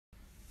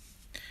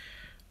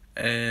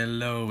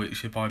Hello,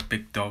 it's your boy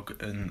Big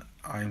Dog, and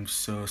I'm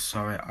so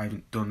sorry I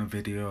haven't done a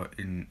video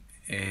in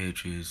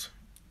ages.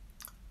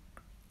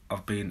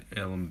 I've been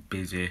ill and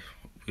busy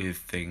with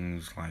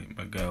things like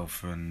my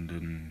girlfriend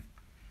and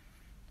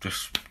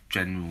just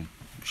general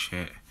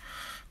shit,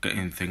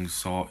 getting things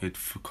sorted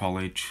for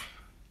college,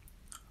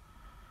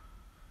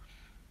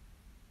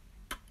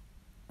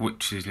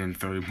 which is in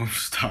 3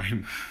 months'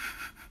 time.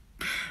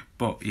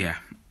 But yeah,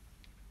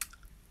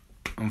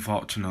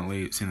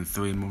 unfortunately it's in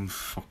 3 months'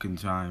 fucking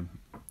time,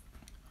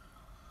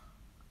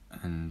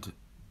 and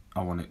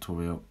I want it to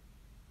hurry up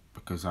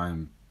because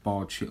I'm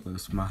bored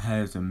shitless. My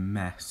hair's a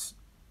mess,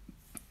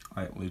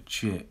 like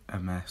legit a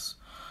mess.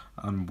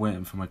 I'm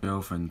waiting for my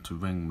girlfriend to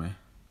ring me.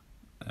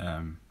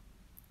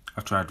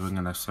 I've tried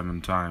ringing her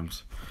 7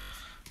 times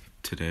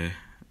today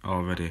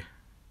already,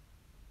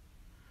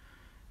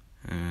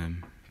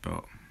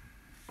 but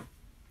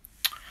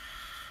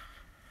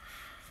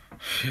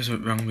she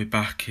hasn't rang me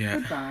back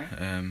yet.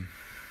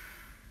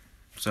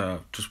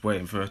 So just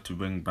waiting for her to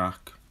ring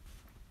back.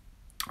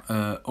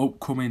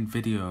 Upcoming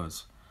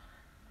videos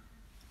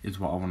is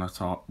what I want to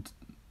talk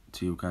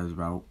to you guys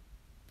about.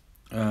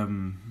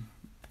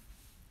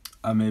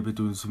 I may be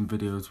doing some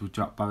videos with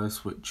Jack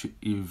Barris, which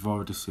you've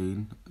already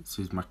seen. This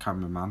is my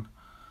cameraman.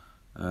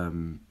 I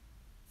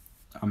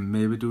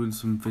may be doing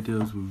some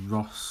videos with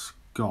Ross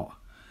Scott.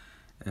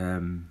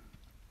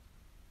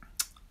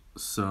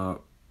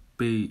 So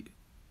be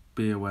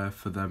aware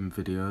for them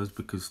videos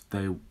because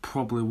they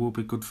probably will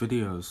be good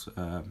videos.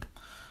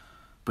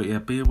 But yeah,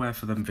 be aware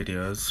for them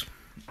videos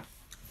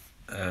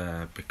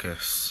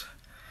because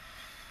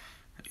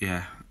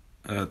yeah,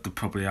 they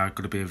probably are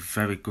going to be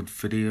very good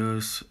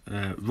videos.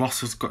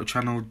 Ross has got a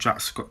channel,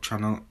 Jack's got a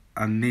channel.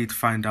 I need to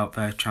find out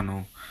their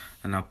channel,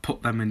 and I'll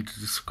put them in the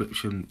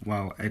description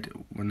when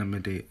I'm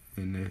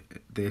editing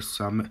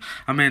this. I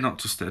may not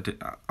just edit.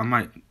 I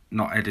might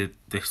not edit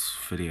this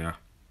video.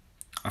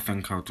 I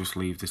think I'll just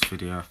leave this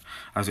video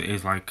as it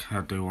is, like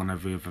I do on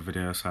every other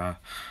video. So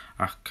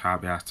I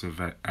can't be able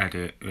to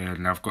edit,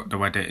 and I've got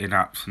no editing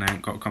apps, and I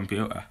ain't got a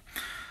computer.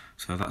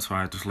 So that's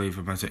why I just leave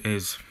them as it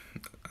is.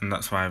 And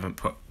that's why I haven't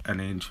put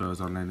any intros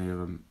on any of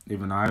them.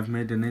 Even though I've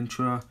made an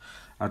intro,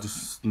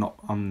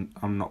 I'm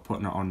not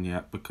putting it on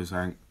yet because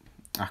I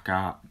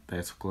can't,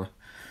 basically.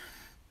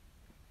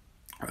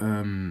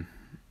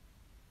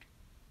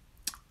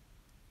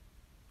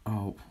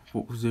 Oh,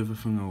 what was the other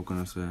thing I was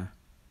gonna say?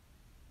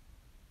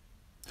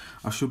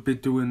 I should be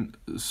doing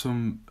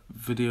some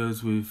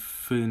videos with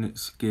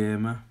Phoenix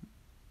Gamer.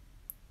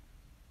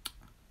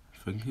 I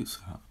think it's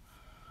that.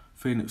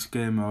 Phoenix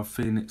Gamer or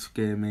Phoenix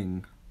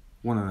Gaming.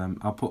 One of them.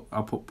 I'll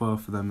put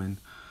both of them in,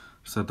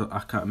 so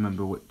I can't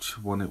remember which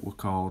one it was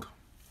called.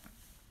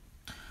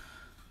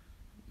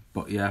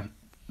 But yeah,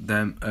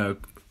 then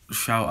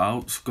shout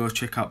outs. Go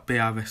check out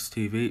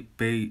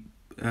B.R.STV.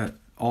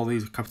 All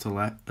these are capital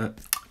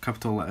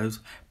letters.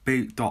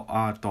 B.R.STV.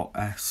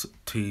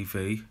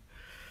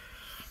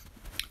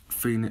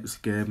 Phoenix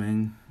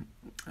Gaming.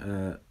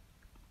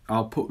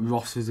 I'll put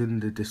Ross's in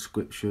the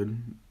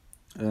description.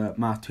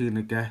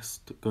 Martina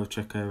guest. Go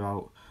check her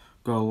out.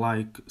 Go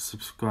like,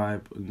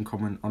 subscribe and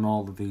comment on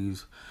all of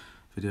these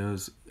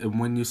videos, and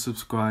when you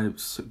subscribe,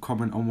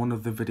 comment on one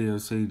of the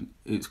videos saying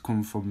it's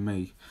come from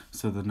me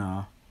so they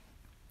know.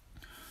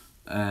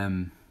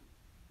 I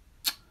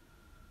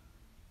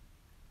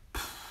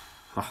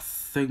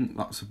think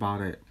that's about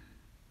it.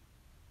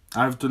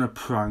 I've done a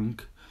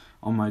prank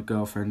on my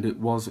girlfriend. It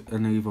was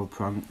an evil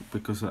prank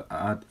because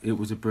it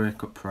was a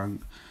breakup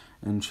prank,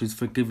 and she's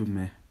forgiven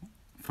me,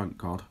 thank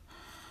God.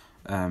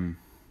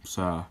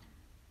 So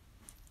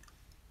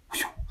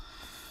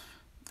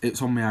it's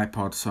on my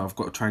iPod, so I've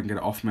got to try and get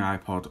it off my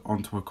iPod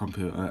onto a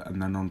computer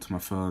and then onto my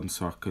phone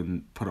so I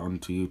can put it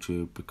onto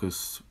YouTube,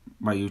 because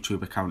my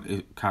YouTube account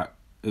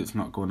it's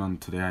not going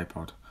onto the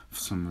iPod for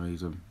some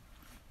reason,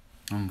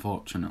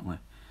 unfortunately.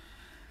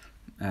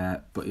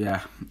 But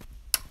yeah,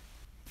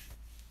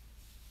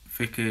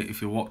 Vicky,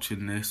 if you're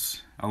watching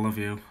this, I love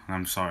you and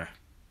I'm sorry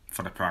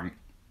for the prank.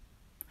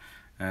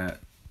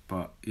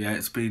 But yeah,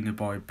 it's been your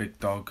boy Big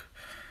Dog.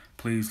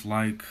 Please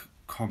like,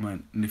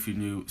 comment, and if you're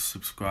new,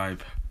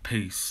 subscribe.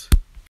 Peace.